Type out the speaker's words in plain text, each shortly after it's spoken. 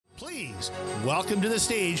Please welcome to the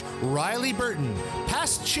stage Riley Burton,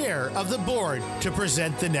 past chair of the board, to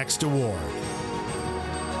present the next award.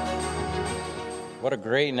 What a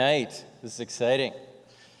great night. This is exciting.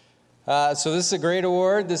 So this is a great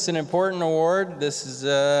award. This is an important award. This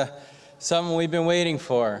is something we've been waiting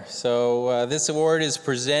for. So this award is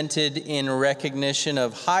presented in recognition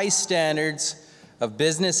of high standards of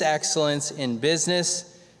business excellence in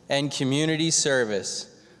business and community service.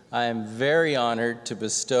 I am very honored to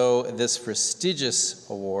bestow this prestigious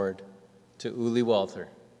award to Uli Walther.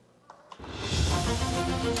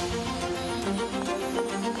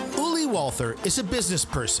 Uli Walther is a business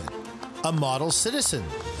person, a model citizen,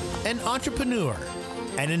 an entrepreneur,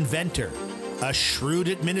 an inventor, a shrewd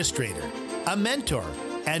administrator, a mentor,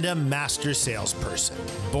 and a master salesperson.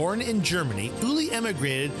 Born in Germany, Uli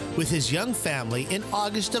emigrated with his young family in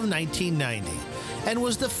August of 1990 and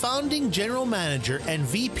was the founding general manager and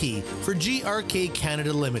VP for GRK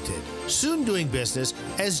Canada Limited, soon doing business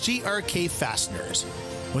as GRK Fasteners.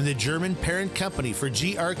 When the German parent company for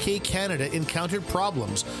GRK Canada encountered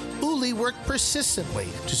problems, Uli worked persistently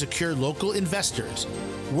to secure local investors,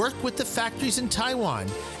 worked with the factories in Taiwan,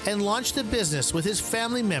 and launched the business with his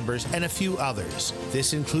family members and a few others.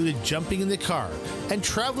 This included jumping in the car and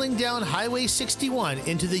traveling down Highway 61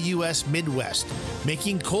 into the U.S. Midwest,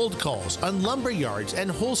 making cold calls on lumber yards and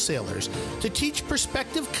wholesalers to teach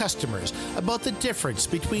prospective customers about the difference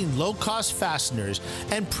between low-cost fasteners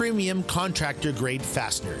and premium contractor-grade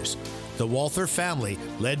fasteners. The Walther family,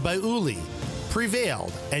 led by Uli,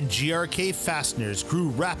 prevailed, and GRK Fasteners grew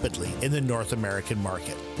rapidly in the North American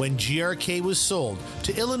market. When GRK was sold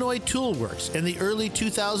to Illinois Tool Works in the early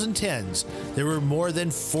 2010s, there were more than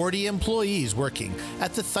 40 employees working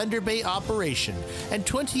at the Thunder Bay operation and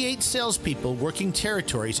 28 salespeople working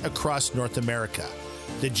territories across North America.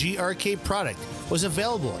 The GRK product was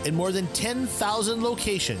available in more than 10,000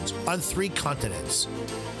 locations on 3 continents.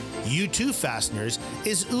 U2 Fasteners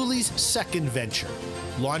is Uli's second venture,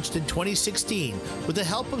 launched in 2016 with the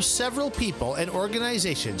help of several people and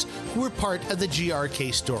organizations who were part of the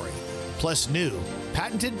GRK story, plus new,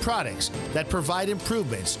 patented products that provide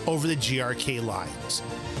improvements over the GRK lines.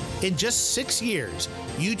 In just 6 years,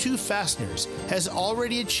 U2 Fasteners has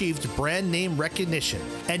already achieved brand name recognition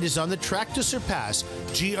and is on the track to surpass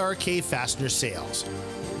GRK Fastener sales.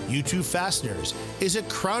 U2 Fasteners is a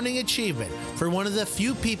crowning achievement for one of the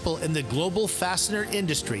few people in the global fastener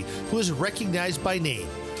industry who is recognized by name,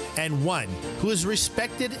 and one who is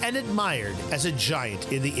respected and admired as a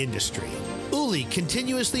giant in the industry. Uli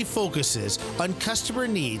continuously focuses on customer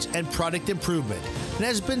needs and product improvement and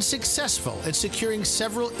has been successful in securing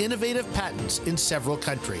several innovative patents in several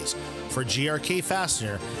countries for GRK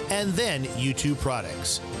Fastener and then U2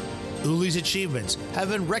 products. Uli's achievements have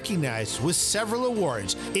been recognized with several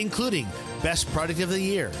awards, including Best Product of the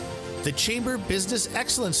Year, the Chamber Business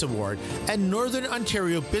Excellence Award, and Northern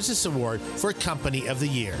Ontario Business Award for Company of the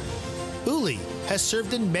Year. Uli has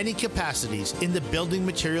served in many capacities in the building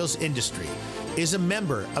materials industry, is a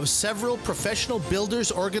member of several professional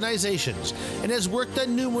builders organizations, and has worked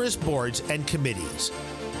on numerous boards and committees.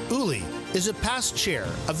 Uli is a past chair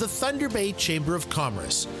of the Thunder Bay Chamber of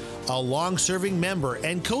Commerce, a long-serving member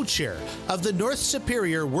and co-chair of the North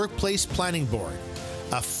Superior Workplace Planning Board,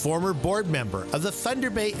 a former board member of the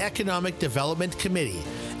Thunder Bay Economic Development Committee,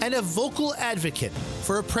 and a vocal advocate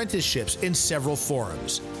for apprenticeships in several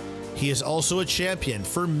forums. He is also a champion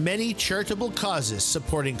for many charitable causes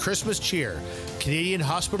supporting Christmas Cheer, Canadian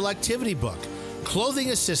Hospital Activity Book,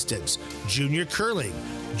 Clothing Assistance, Junior Curling,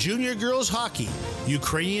 Junior Girls Hockey,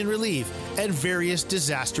 Ukrainian Relief, and various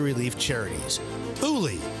disaster relief charities.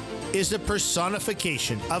 Uli is the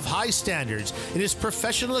personification of high standards in his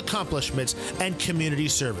professional accomplishments and community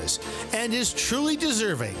service, and is truly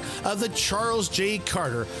deserving of the Charles J.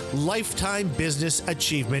 Carter Lifetime Business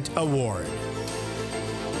Achievement Award.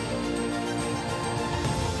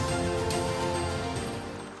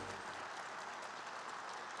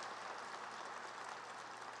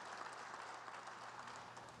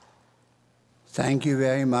 Thank you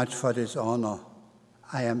very much for this honor.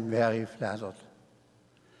 I am very flattered.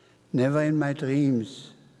 Never in my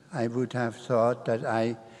dreams I would have thought that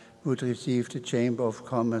I would receive the Chamber of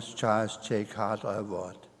Commerce Charles J. Carter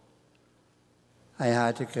Award. I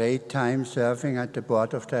had a great time serving at the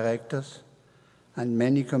Board of Directors and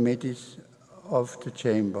many committees of the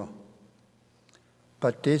Chamber.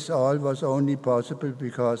 But this all was only possible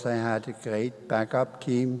because I had a great backup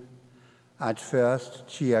team, at first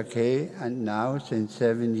GRK and now since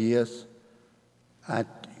 7 years at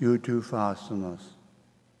U2 Fasteners.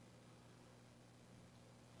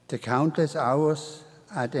 The countless hours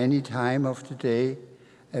at any time of the day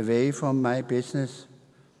away from my business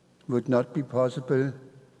would not be possible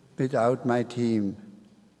without my team.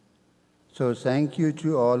 So thank you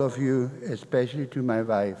to all of you, especially to my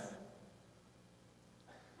wife.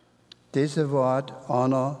 This award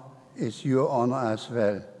honor is your honor as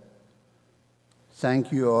well.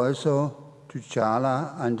 Thank you also to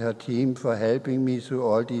Charla and her team for helping me through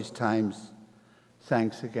all these times.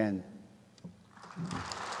 Thanks again.